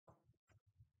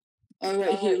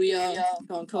Alright, here we are.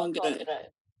 Come on, get it.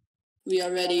 We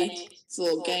are ready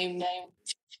for game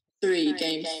 3.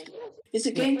 Is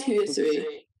it game 2 or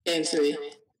 3? Game 3.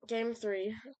 Game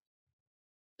 3.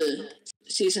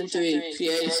 Season 3,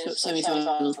 PA's Cup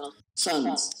Semifinals.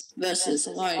 Suns versus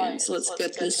Lions. Let's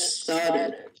get this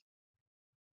started.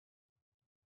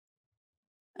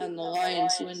 And the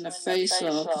Lions win the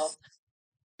face-off.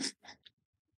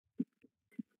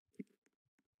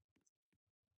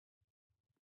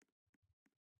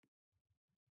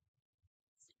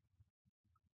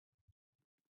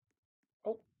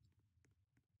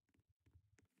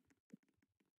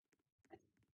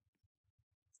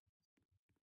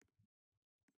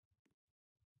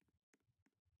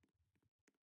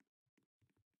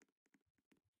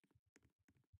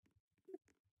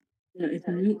 Oh,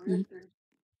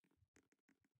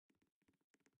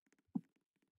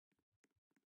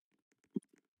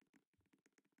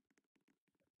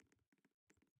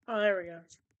 there we go.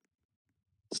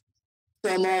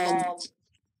 Come on.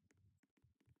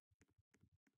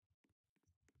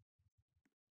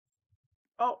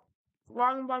 Oh,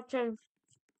 wrong button.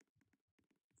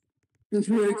 It's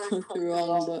really quickly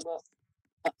wrong, but...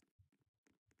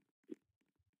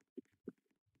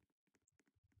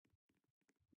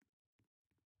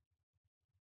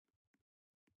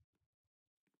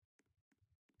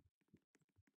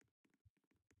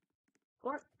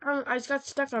 What? I just got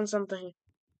stuck on something.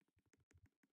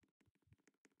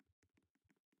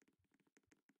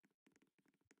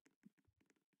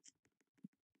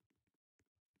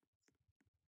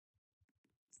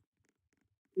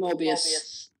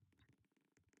 Mobius.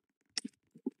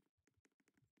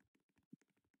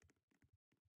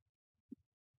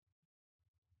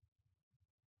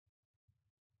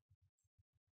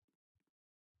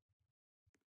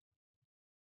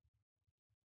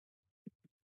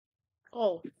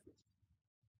 Oh.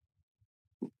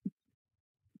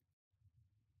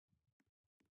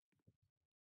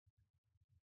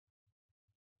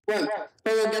 Wait,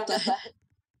 get that.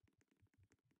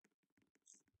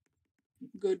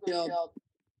 Good job.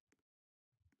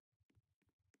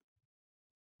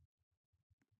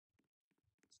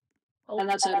 Oh. And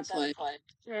that's how to play.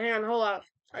 Hang on, hold up.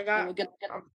 I'm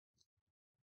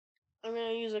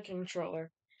gonna use a controller.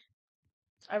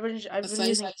 I've been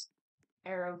using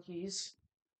arrow keys.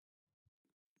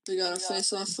 We got a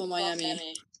face-off for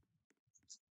Miami.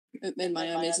 In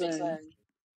Miami's zone.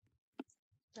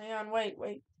 Hang on, wait.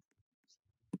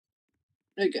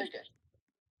 Okay.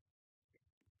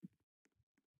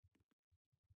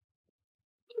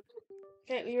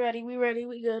 Okay, we ready,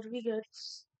 we good.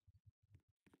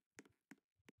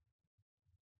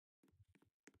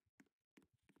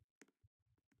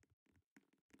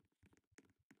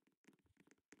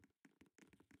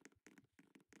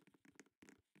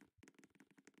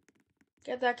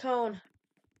 Get that cone.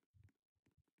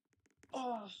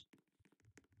 Oh.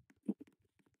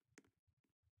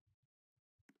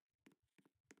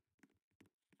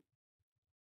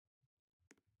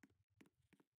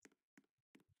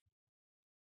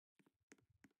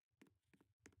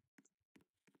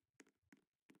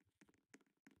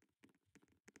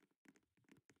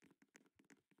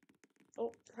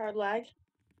 Oh, hard lag.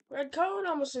 Red cone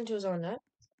almost into his own net.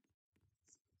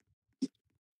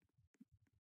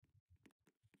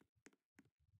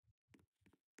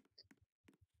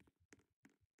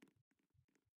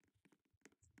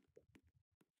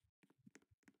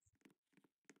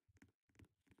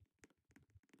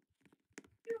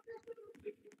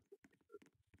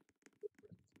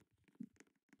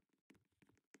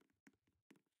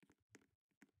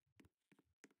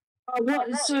 Oh, what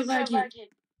is so laggy?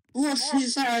 What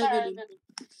is happening?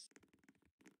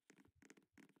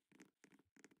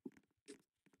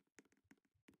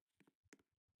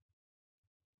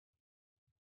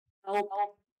 Help.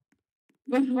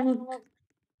 Look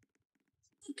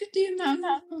at the amount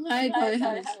of lag I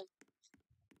have.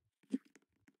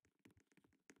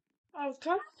 Oh,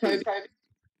 come Kobe.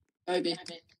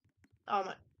 Oh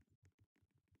my.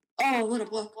 Oh, what a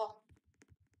block.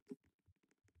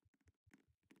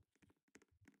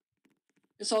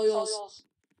 It's all yours.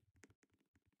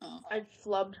 Oh. I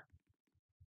flubbed.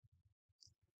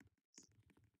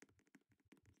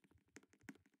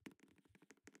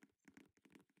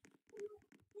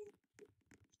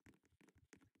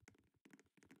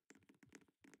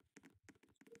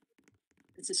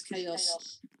 This is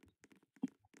chaos.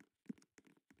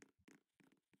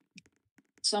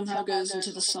 Somehow goes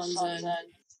into the sun zone.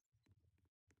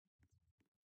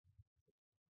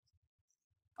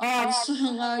 Oh, I'm so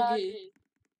laggy.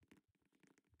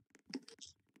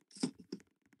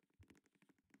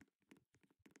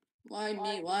 Why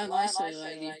me? Why am I so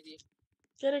laggy?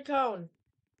 Get a cone.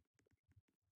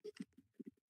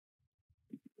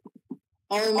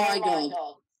 Oh my god.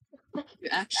 You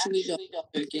actually got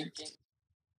joking.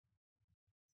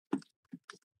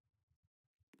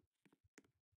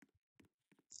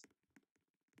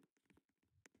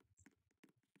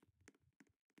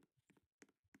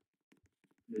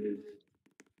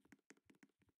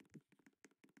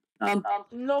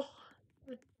 No.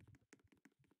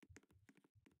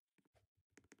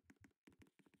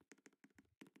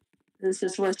 This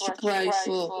is what you play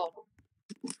for.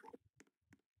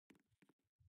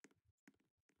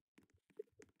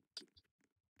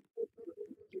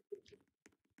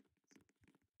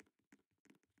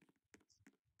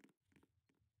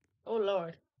 Oh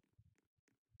Lord.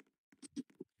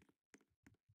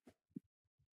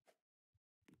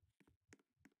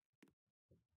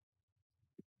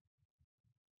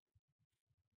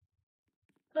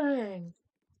 Dang.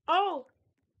 Oh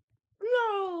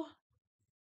no.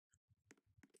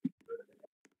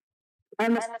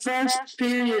 And the first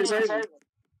period is over.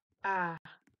 Ah.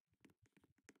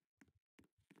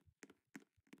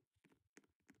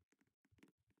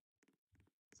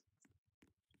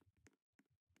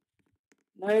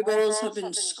 No goals have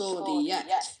been scored yet.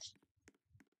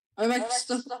 Oh my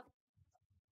stuff. Stop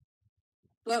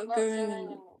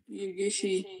going,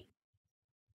 Yugishi.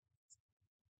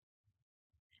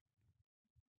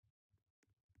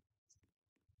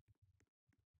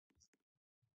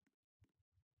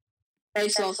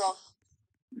 Face off.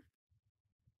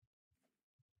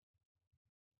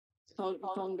 We're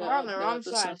on the wrong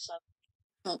side.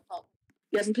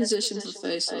 Get in position for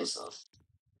face off.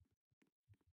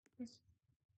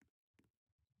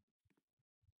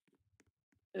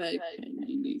 Right.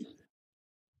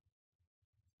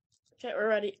 Okay, we're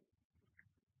ready.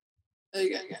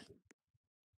 Okay.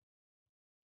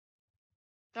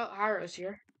 Oh, Hyro's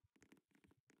here.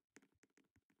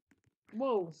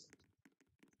 Whoa.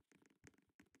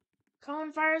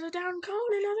 Cone fires it down. Cone,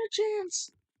 another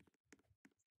chance.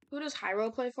 Who does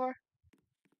Hyro play for?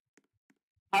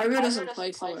 Hyro doesn't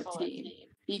play for a team.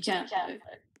 He can't play.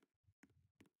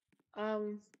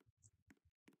 Gone.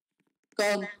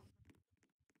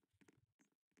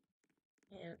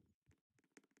 Yeah.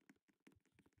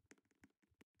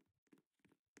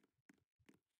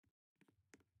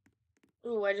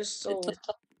 Ooh, I just sold.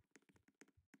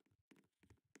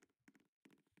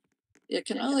 Yeah,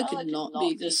 can I not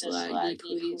be this laggy,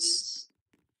 please?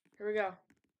 Here we go.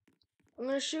 I'm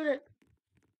gonna shoot it.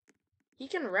 He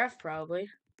can ref, probably.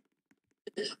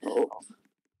 Oh.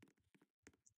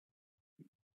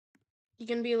 He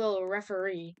can be a little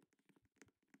referee.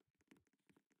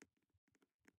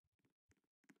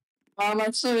 Oh,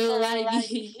 I'm so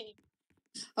laggy.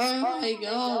 Oh my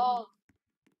god.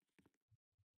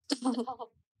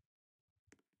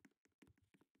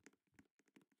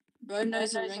 Bro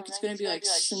knows the rink is going to be like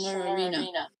Sinner Arena.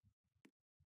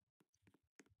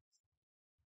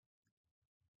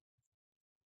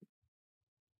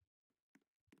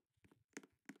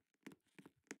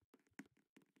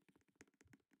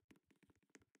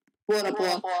 What a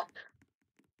block.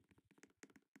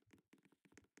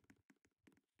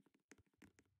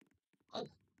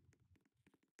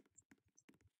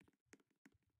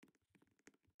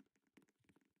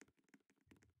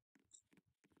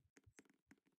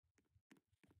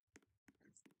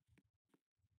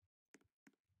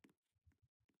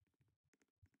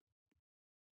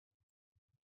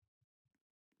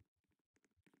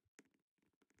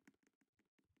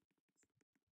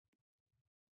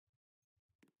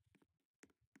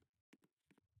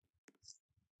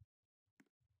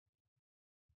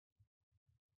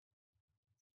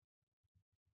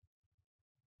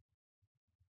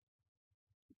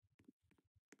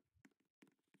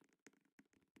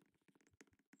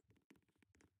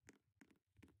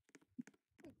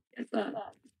 Get that.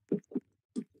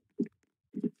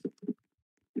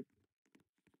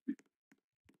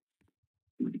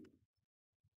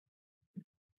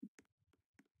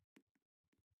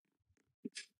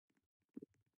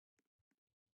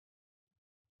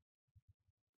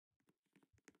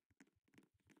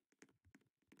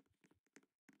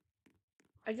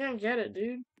 I can't get it,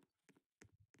 dude.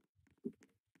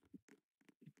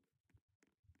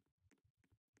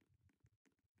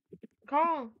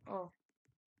 Call. Oh.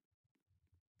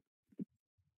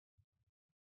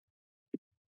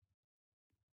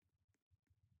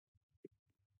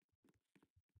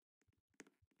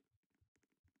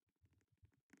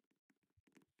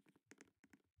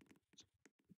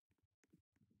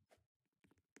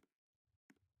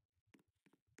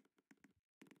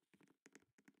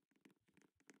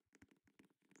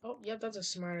 Oh, yep, that's a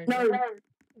smart idea.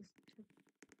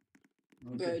 No.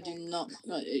 Bro, do not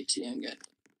let ATM get.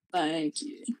 Thank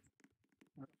you.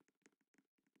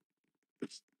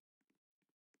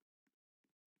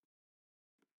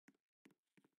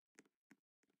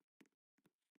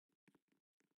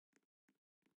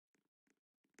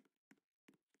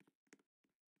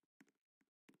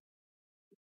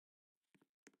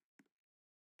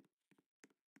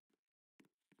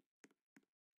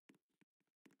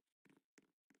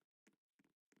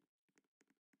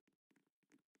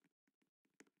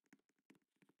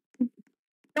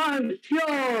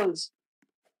 Yours.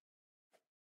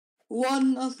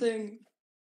 1-0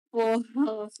 for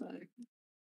Halifax.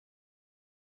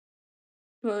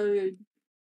 Bro,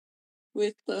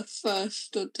 with the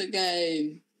first of the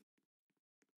game.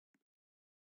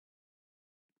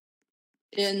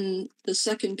 In the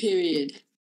second period,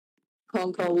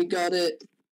 Concord, we got it.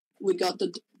 We got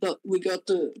the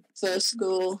first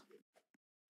goal.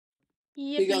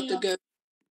 Yippee. We got the goal.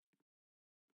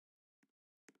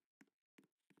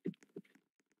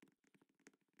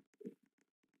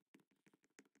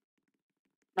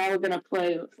 Now we're gonna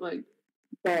play like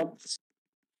Bobs.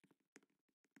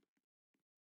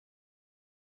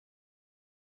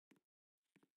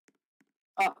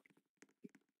 Oh.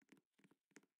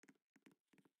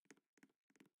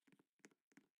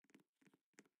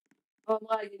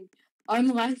 I'm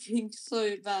lagging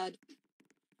so bad.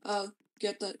 Oh,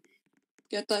 get that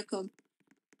gun.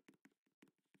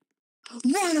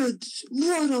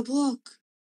 What a block!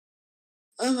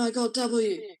 Oh my god,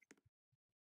 W.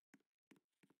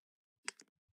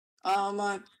 Oh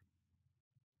my.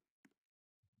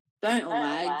 Don't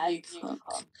lag, you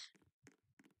fuck.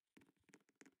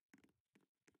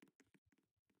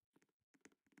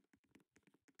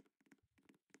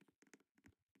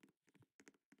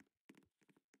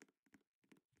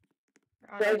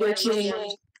 I don't know what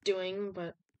I'm doing,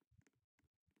 but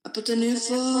I put the new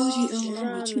 40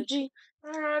 on the G.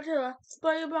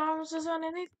 Play bounces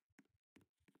underneath.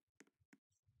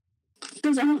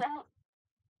 Goes out.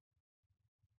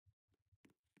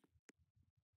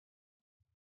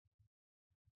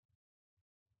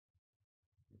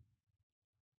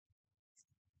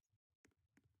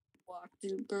 Walk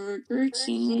to Burger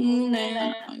King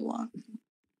and I walk.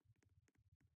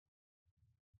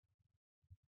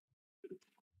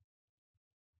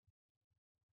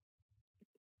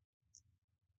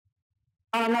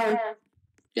 Oh no.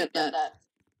 Get that.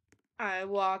 I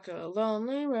walk a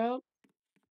lonely road.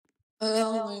 I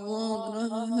only want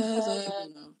to have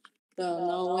it. Don't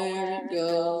know where it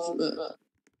goes, but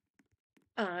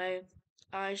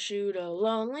I shoot a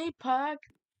lonely puck.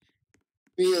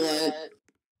 Real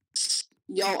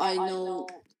Yo, I know.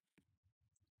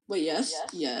 Wait, yes,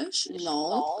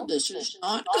 no, this is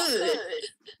not good.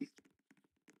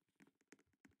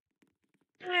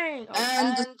 And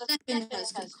the second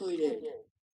has concluded.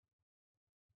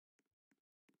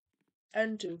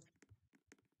 And 2.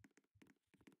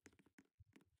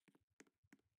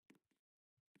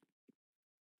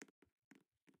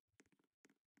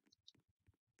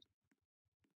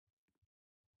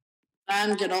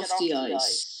 And get off the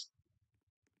ice.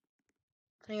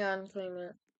 Hang on, wait a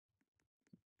minute.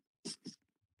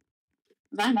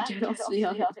 Van, get off the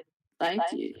ice. Thank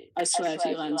you. I swear if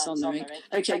he lands on the rink.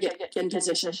 Okay, get in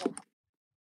position.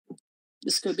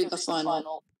 This could be the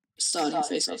final starting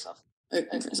face-off.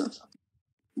 Opening face-off.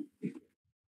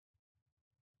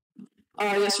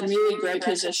 Oh, yes, really great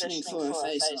positioning for a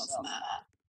face-off, Matt.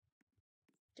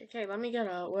 Okay, let me get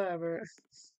out, whatever.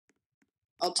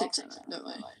 I'll take that, don't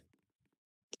worry.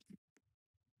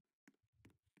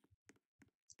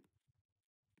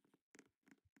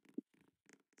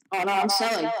 Oh no, I'm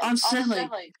selling.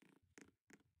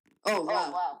 Oh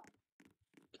wow.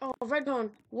 Oh, red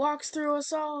cone walks through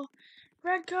us all.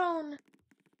 Red cone.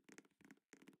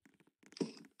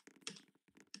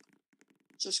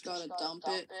 Just gotta dump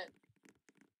it.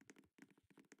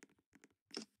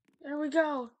 There we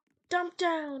go. Dump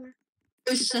down.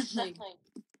 Who's selling?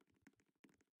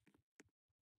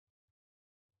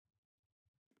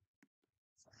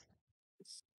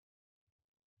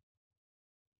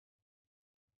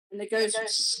 And it goes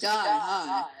sky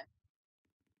high.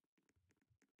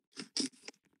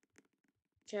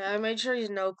 Okay, I made sure he's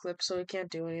no clip so he can't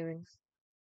do anything.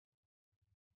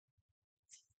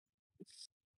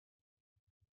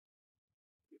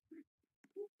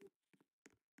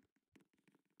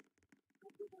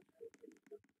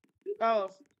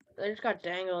 Oh, I just got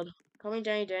dangled. Call me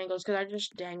Danny Dangles because I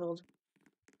just dangled.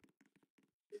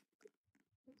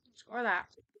 Score that.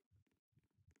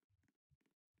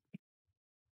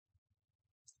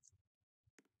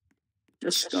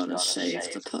 Just gotta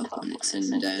save the puck when it's in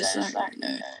the desert.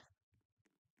 No.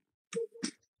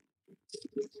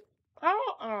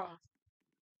 Oh,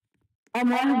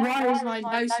 Why is my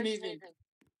mouse moving?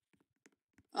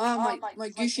 Oh, my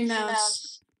goofy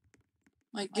mouse.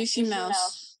 My goofy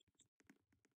mouse.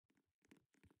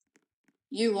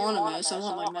 You want a mouse, I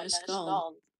want my mouse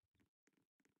gone.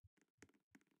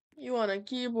 You want a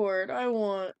keyboard, I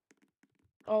want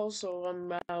also a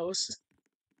mouse.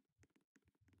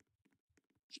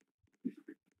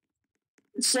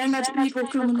 So much people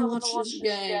coming to watch this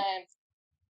game.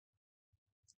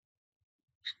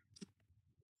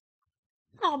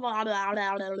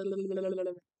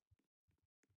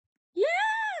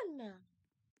 Yeah!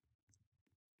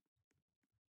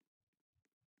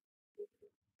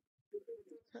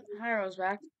 Hyro's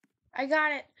back. I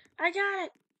got it! I got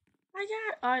it! I got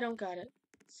it! Oh, I don't got it.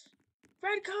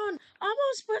 Red cone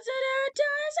almost puts it into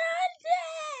his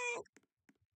hand!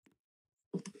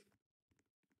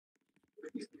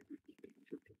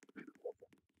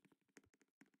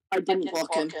 I didn't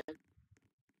block him.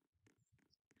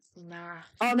 Nah.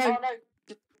 Oh no!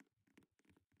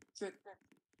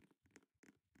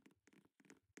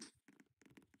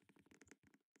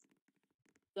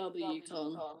 W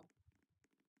con.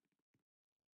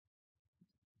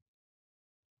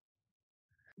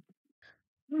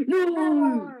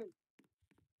 No!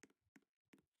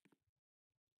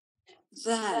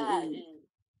 That is...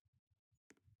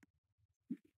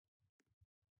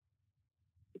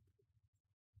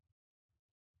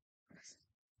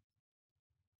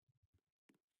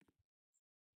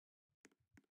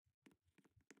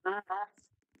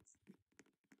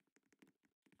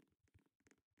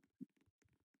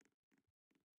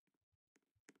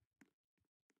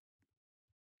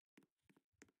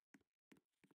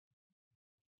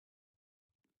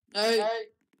 No.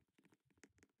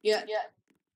 Yeah.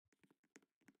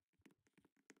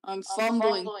 I'm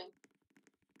fumbling.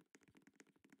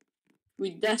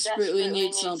 We desperately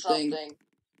need something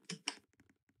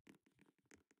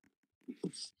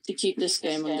to keep this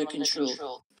game under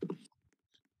control.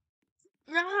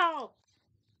 No!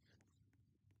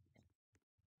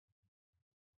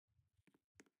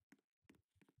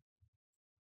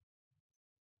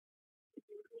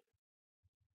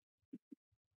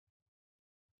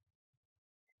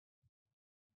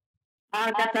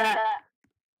 I'll get that.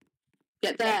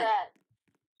 Get that.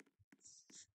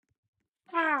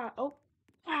 Ah! Oh!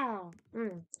 Wow!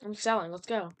 I'm selling. Let's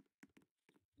go.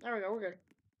 There we go. We're good.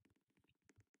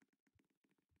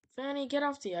 Fanny, get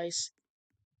off the ice.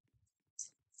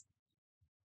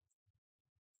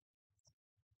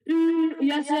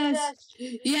 Yes.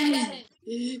 2-0.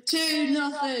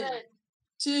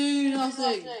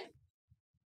 2-0.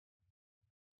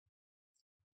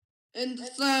 In the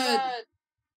third.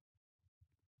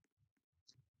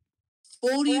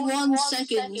 41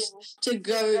 seconds to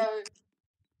go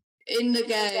in the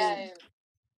game.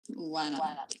 Why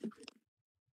not?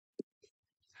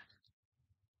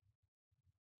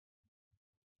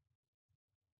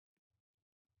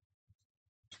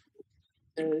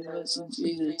 Let's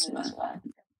do this, man.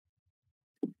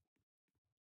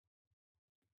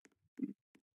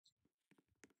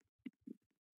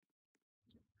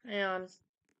 Hang on.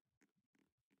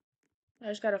 I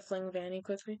just gotta fling Vanny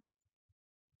quickly.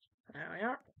 There we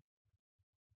are.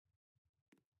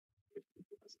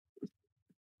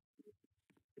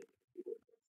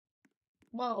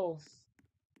 Whoa.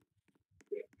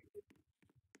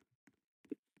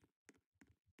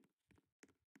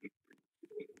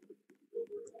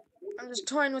 I'm just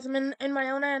toying with him in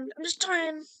my own end. I'm just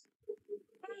toying.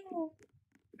 Oh.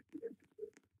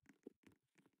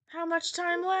 How much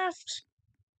time left?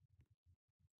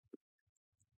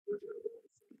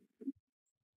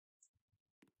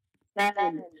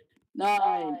 10,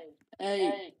 9,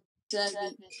 8,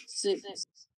 7, 6,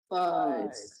 5,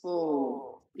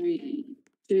 4, 3,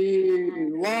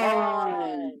 2,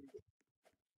 1.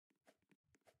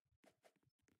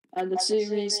 And the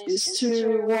series is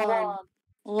 2-1.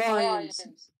 Lions.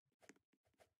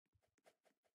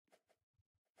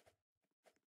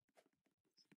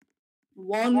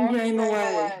 One game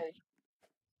away.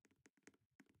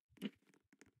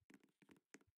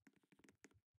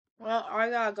 Well, I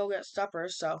gotta go get supper,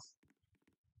 so.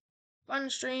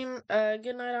 Fun stream.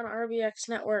 Good night on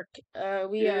RBXNetwork.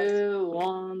 We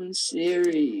 2-1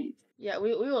 series. Yeah,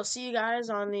 we will see you guys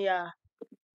on the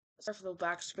sorry for the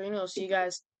black screen. We'll see you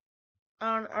guys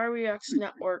on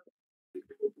RBXNetwork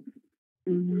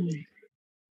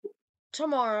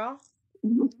tomorrow.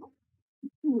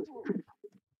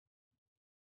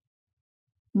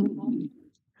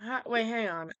 Wait, hang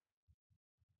on.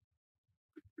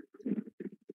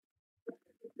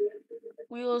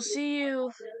 We will see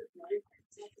you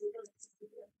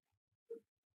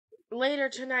later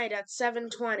tonight at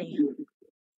 7:20,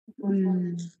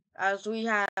 as we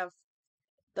have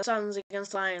the Suns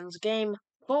against Lions, Game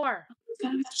 4.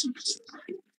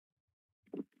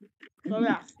 So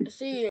yeah, see you.